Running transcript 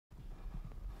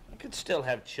could still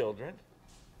have children.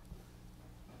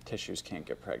 Tissues can't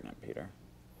get pregnant, Peter.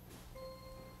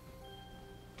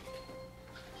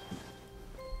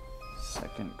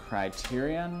 Second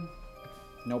criterion,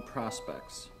 no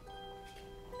prospects.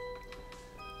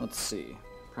 Let's see,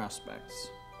 prospects.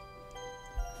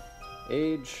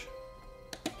 Age,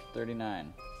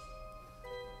 39.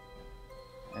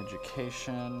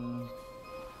 Education,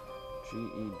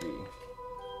 GED.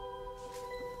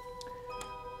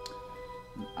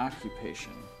 An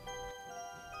occupation,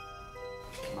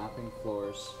 mopping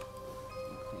floors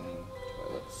and cleaning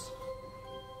toilets.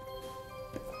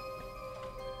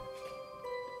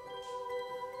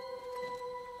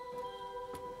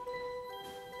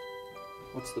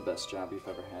 What's the best job you've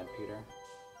ever had, Peter?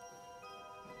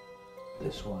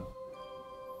 This one.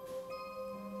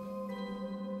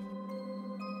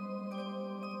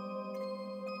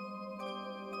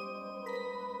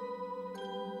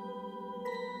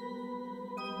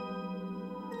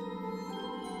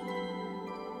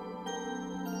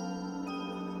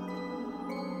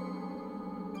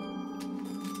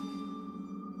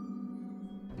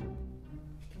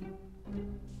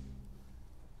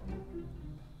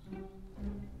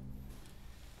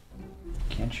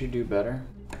 Can't you do better?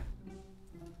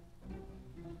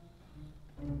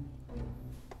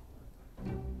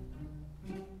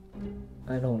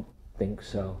 I don't think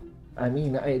so. I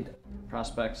mean,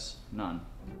 Prospects, none.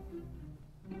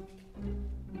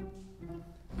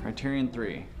 Criterion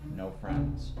 3, no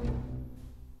friends.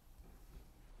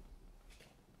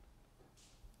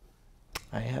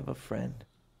 I have a friend.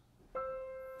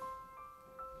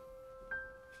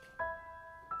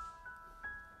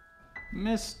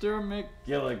 Mr.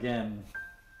 McGilligan.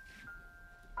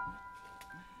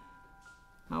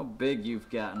 How big you've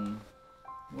gotten.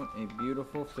 What a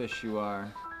beautiful fish you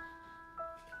are.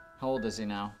 How old is he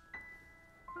now?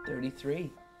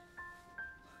 33.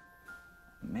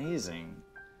 Amazing.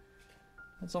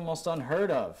 That's almost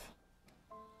unheard of.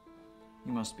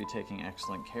 You must be taking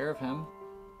excellent care of him.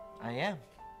 I am.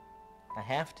 I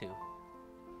have to.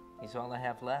 He's all I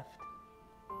have left.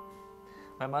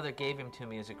 My mother gave him to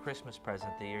me as a Christmas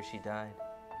present the year she died.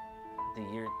 The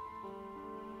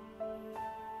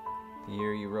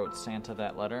year you wrote Santa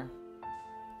that letter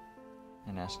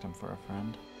and asked him for a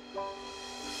friend.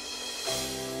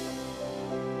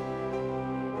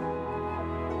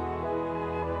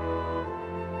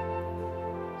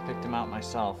 Picked him out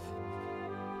myself.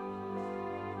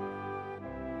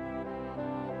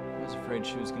 I was afraid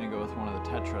she was going to go with one of the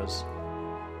Tetras.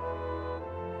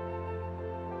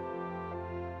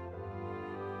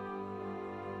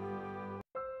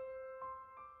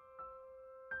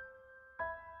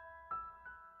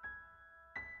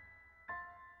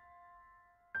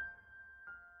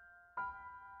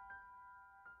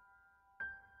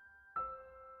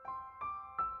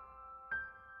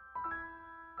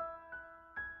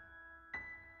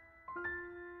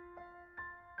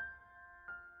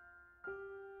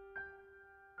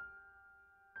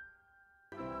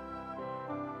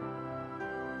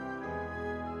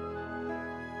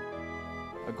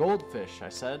 A goldfish, I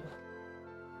said.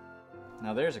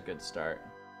 Now there's a good start.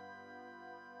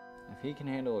 If he can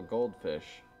handle a goldfish,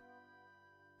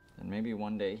 then maybe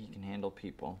one day he can handle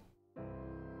people.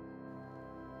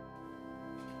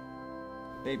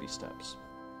 Baby steps.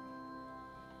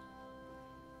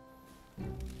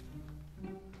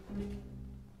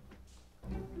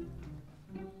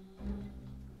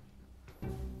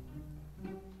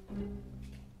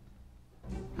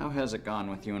 How has it gone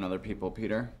with you and other people,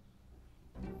 Peter?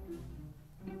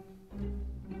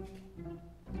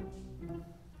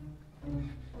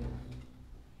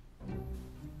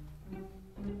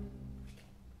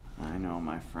 I know,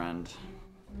 my friend.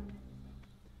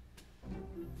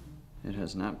 It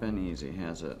has not been easy,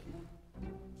 has it?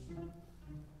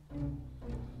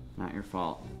 Not your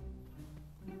fault.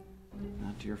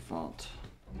 Not your fault.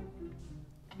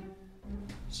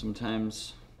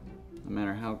 Sometimes, no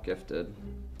matter how gifted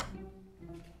or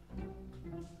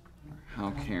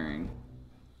how caring,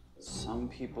 some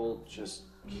people just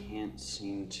can't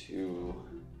seem to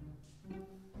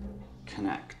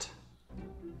connect.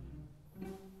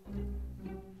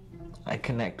 I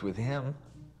connect with him.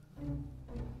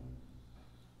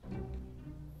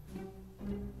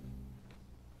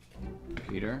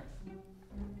 Peter,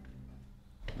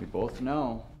 we both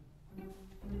know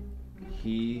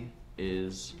he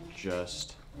is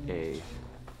just a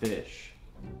fish.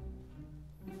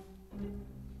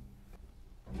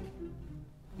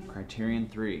 Criterion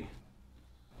 3,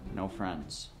 no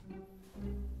friends.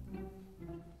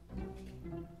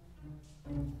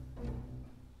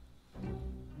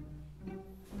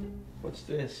 What's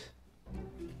this?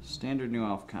 It's Standard new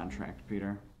elf contract,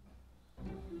 Peter.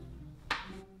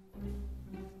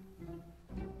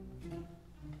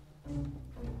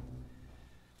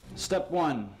 Step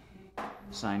 1,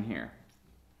 sign here.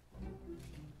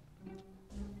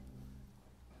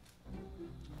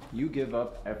 You give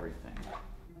up everything.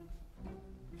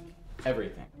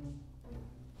 Everything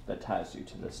that ties you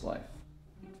to this life.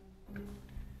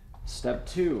 Step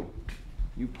 2,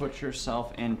 you put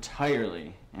yourself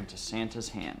entirely into Santa's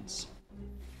hands.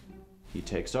 He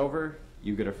takes over,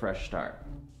 you get a fresh start.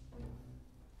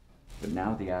 But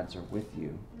now the odds are with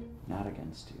you, not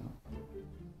against you.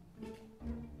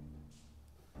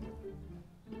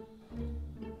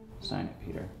 Sign it,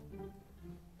 Peter.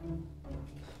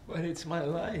 But it's my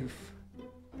life.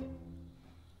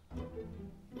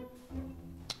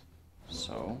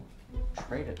 So,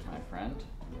 trade it, my friend,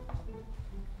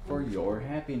 for your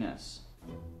happiness.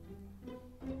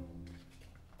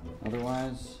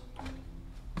 Otherwise,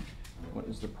 what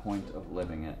is the point of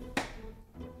living it?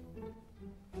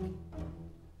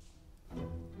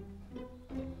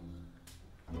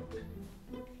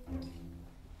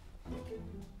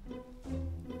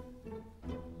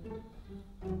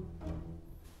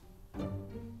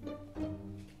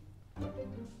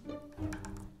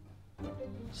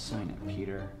 Sign it,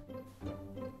 Peter.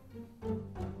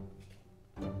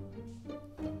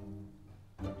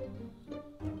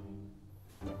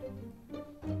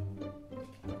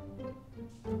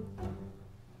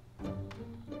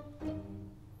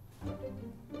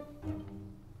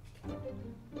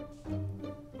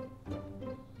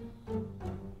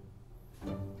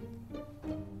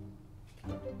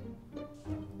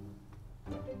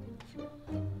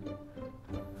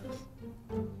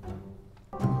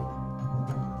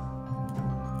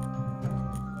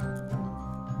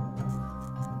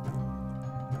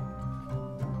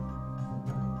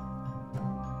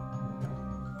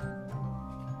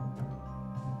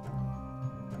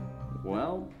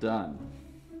 Well done.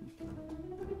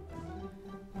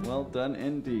 Well done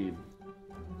indeed.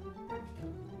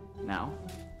 Now,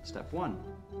 step 1.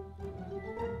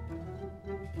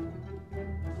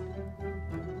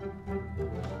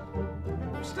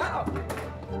 Stop!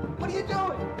 What are you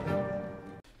doing?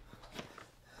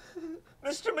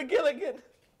 Mr. McGilligan!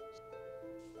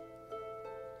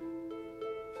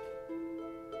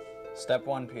 Step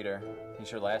 1, Peter.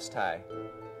 He's your last tie.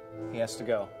 He has to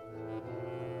go.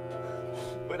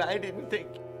 But I didn't think...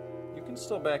 You can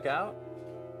still back out.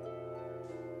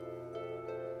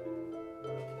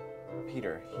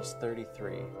 Peter, he's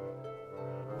 33.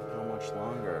 How much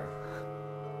longer?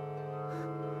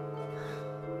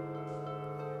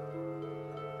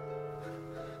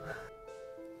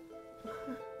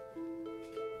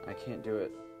 I can't do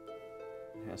it.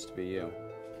 It has to be you.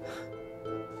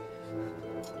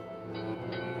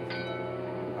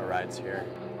 Our ride's here.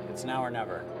 It's now or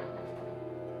never.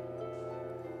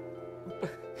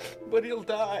 But he'll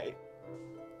die.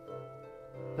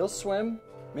 He'll swim.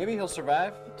 Maybe he'll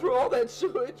survive. Through all that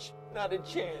sewage, not a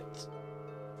chance.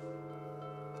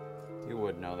 You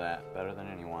would know that better than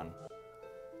anyone.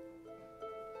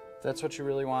 If that's what you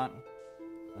really want,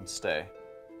 then stay.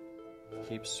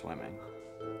 Keep swimming.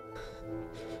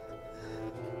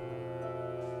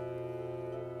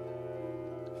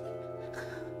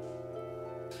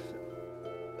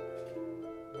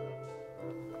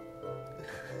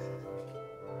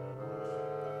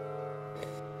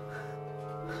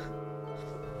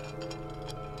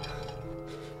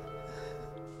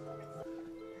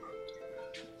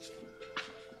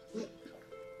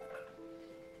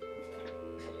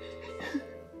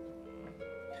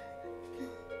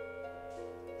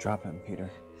 Drop him, Peter.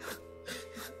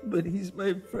 But he's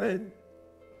my friend.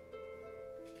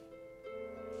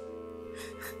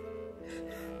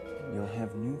 You'll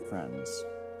have new friends.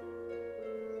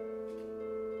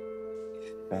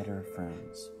 Better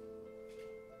friends.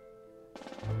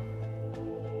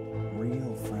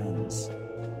 Real friends.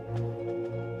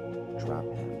 Drop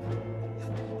him.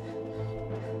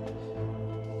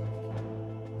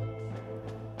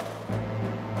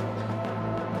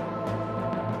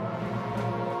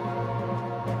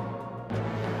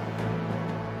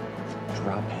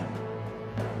 Drop him.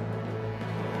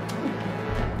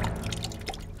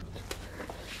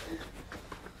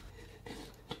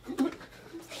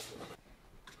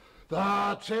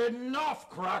 That's enough,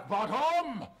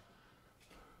 Crackbottom!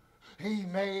 He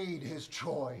made his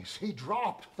choice. He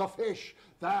dropped the fish.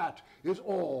 That is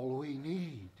all we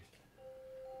need.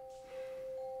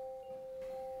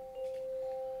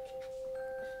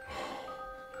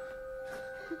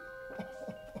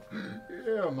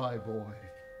 Here, my boy.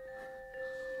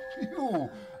 You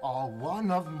are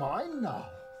one of mine now.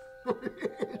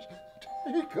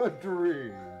 Take a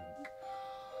drink.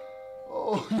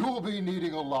 Oh, you'll be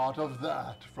needing a lot of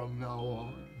that from now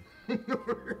on.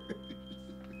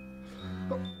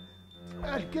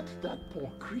 And get that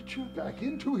poor creature back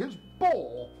into his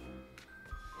bowl.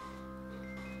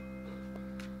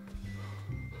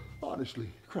 Honestly,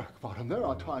 Crackbottom, there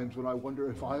are times when I wonder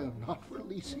if I am not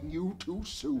releasing you too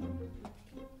soon.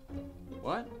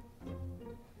 What?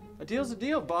 A deal's a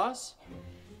deal, boss.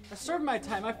 I served my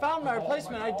time. I found my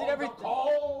replacement. I did everything.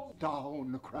 Calm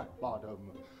down, Crackbottom.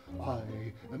 I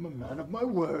am a man of my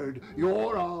word.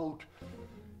 You're out.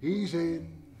 He's in.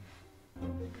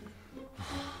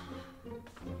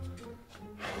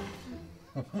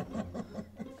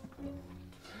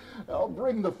 I'll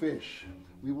bring the fish.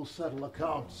 We will settle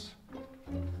accounts.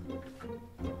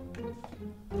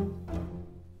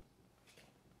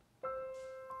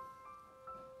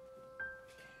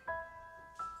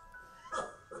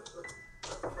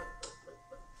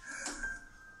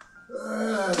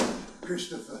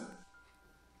 Christopher,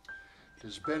 it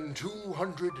has been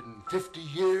 250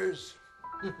 years.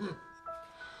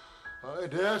 I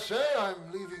dare say I'm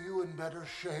leaving you in better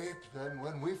shape than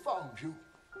when we found you.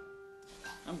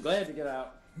 I'm glad to get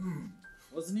out.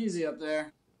 Wasn't easy up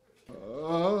there.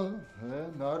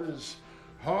 And not as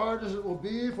hard as it will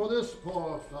be for this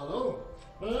poor fellow.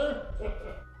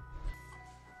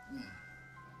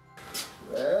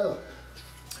 Well,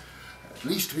 at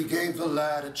least we gave the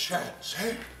lad a chance,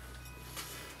 eh?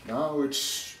 Now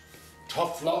it's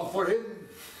tough love for him,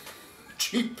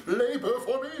 cheap labor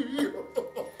for me. You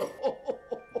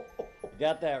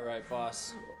got that right,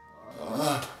 boss.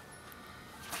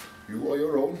 You are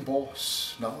your own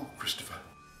boss now, Christopher.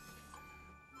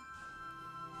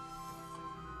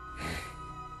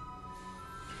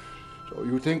 So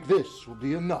you think this will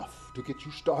be enough to get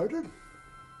you started?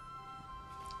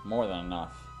 More than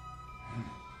enough.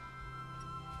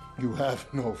 You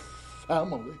have no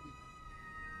family.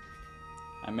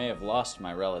 I may have lost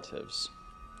my relatives,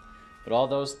 but all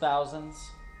those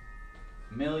thousands,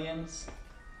 millions,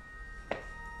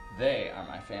 they are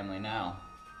my family now.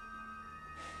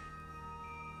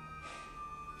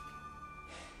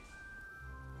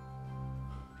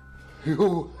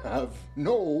 You have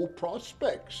no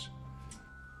prospects.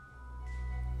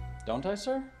 Don't I,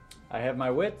 sir? I have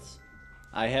my wits,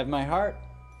 I have my heart,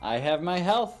 I have my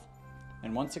health,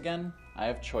 and once again, I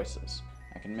have choices.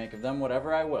 I can make of them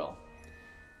whatever I will.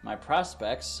 My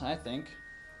prospects, I think,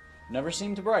 never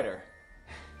seemed brighter.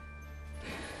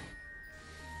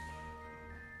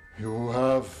 You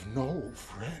have no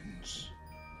friends.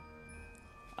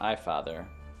 I, Father,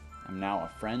 am now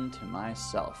a friend to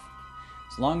myself.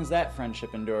 As long as that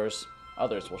friendship endures,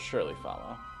 others will surely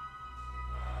follow.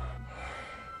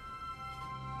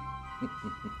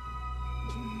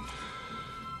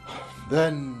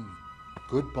 Then,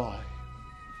 goodbye,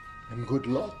 and good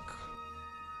luck.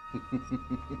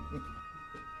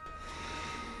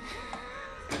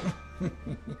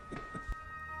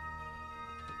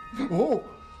 Oh,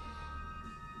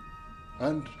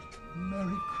 and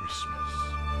Merry Christmas.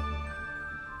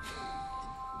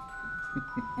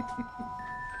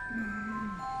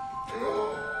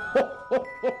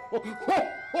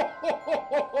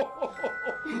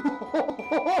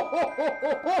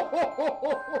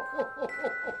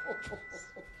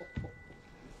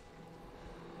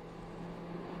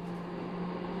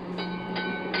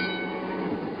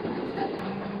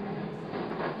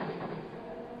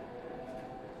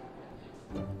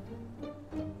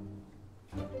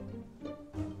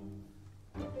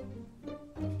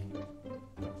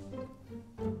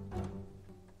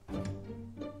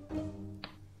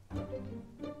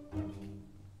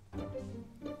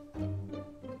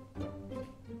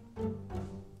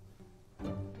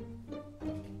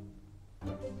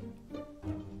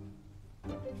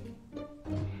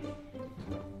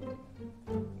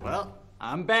 Well,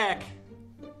 I'm back.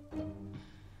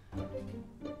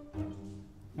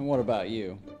 And what about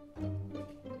you?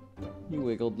 You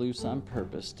wiggled loose on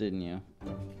purpose, didn't you?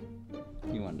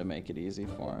 You wanted to make it easy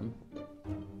for him.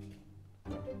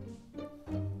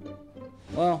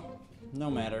 Well,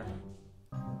 no matter.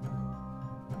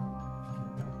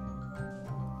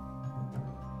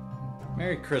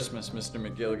 Merry Christmas, Mr.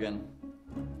 McGilligan.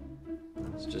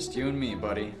 It's just you and me,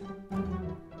 buddy.